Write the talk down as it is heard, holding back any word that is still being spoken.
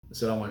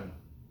Assalamu alaikum.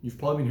 You've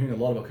probably been hearing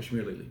a lot about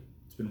Kashmir lately.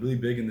 It's been really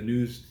big in the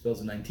news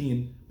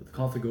 2019, but the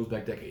conflict goes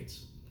back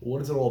decades. Well,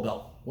 what is it all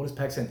about? What does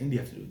Pakistan and India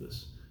have to do with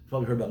this? You've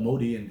probably heard about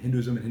Modi and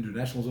Hinduism and Hindu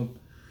nationalism.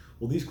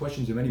 Well, these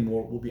questions and many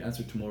more will be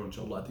answered tomorrow,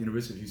 inshallah, at the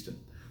University of Houston.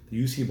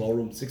 The UC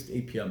Ballroom, 6 to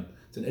 8 p.m.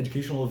 It's an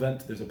educational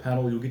event. There's a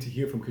panel. You'll get to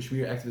hear from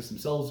Kashmir activists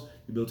themselves.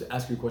 You'll be able to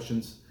ask your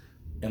questions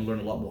and learn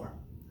a lot more.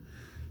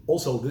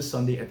 Also, this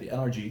Sunday at the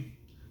NRG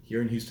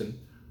here in Houston,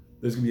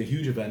 there's going to be a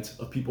huge event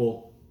of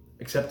people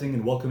accepting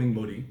and welcoming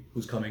Modi,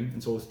 who's coming,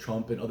 and so is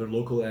Trump and other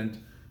local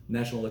and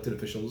national elected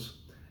officials.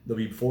 There'll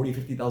be 40,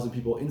 50,000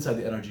 people inside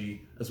the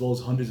NRG, as well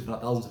as hundreds, if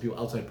not thousands of people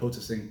outside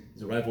protesting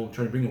his arrival,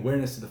 trying to bring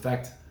awareness to the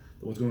fact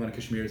that what's going on in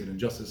Kashmir is an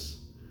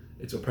injustice.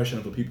 It's oppression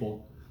of the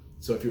people.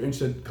 So if you're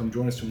interested, come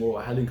join us tomorrow.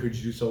 I highly encourage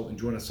you to do so and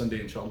join us Sunday,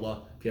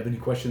 inshallah. If you have any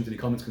questions, any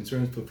comments,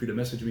 concerns, feel free to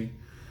message me.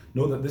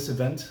 Know that this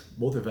event,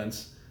 both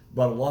events,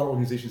 brought a lot of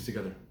organizations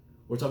together.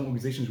 We're talking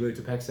organizations related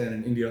to Pakistan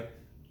and India,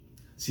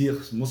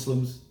 Sikhs,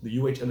 Muslims, the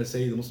UH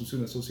MSA, the Muslim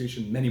Student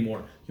Association, many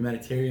more.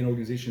 Humanitarian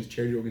organizations,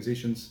 charity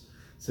organizations,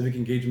 civic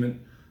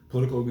engagement,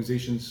 political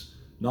organizations,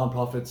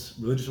 non-profits,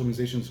 religious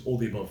organizations, all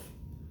the above.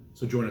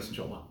 So join us,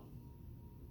 inshallah.